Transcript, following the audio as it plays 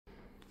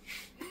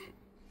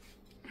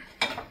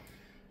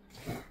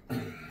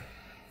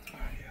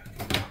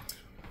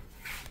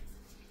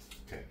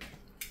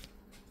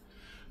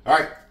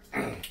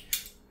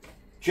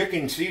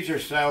chicken Caesar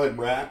salad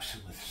wraps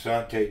with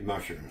sauteed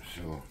mushrooms.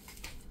 So,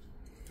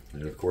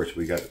 and of course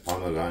we got the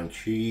Parmesan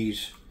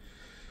cheese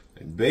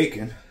and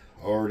bacon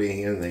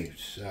already in the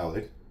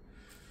salad.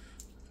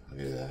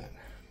 Look at that.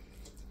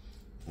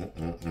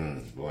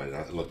 Boy,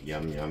 that look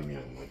yum, yum,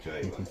 yum, I tell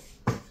you what.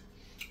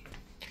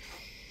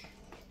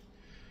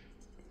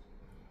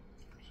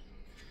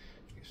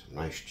 Get some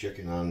nice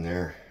chicken on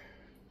there.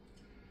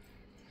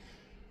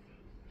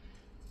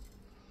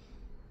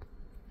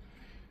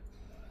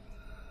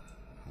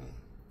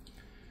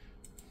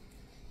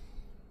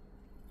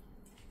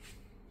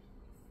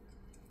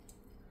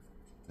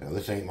 Now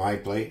this ain't my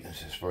plate,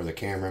 this is for the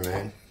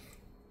cameraman.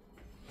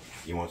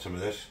 You want some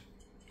of this?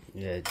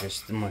 Yeah,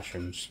 just the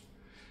mushrooms.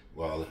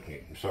 Well,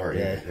 I'm sorry,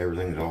 yeah.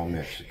 Everything's all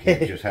mixed. You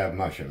can't just have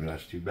mushrooms,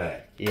 that's too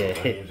bad. Yeah. There's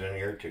onions in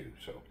here too,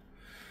 so.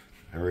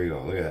 There we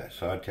go, look at that,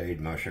 sauteed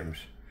mushrooms.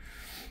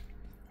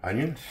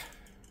 Onions.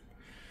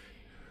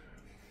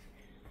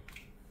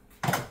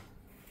 Now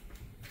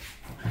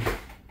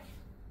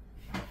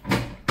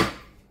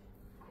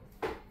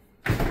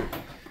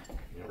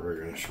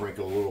we're gonna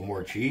sprinkle a little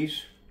more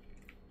cheese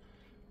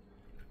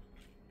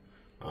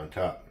on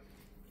top.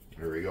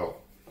 There we go.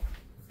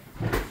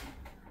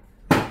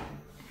 Well,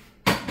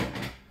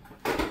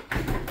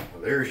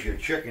 there's your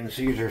chicken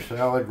Caesar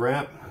salad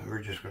wrap. We're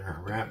just going to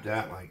wrap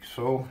that like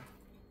so.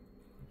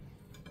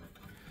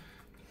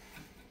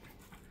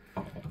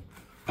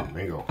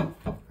 Bingo.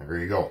 There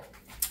you go.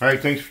 Alright,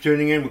 thanks for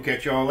tuning in. We'll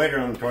catch you all later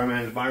on the Toy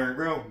Man's Bar and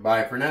Grill.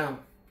 Bye for now.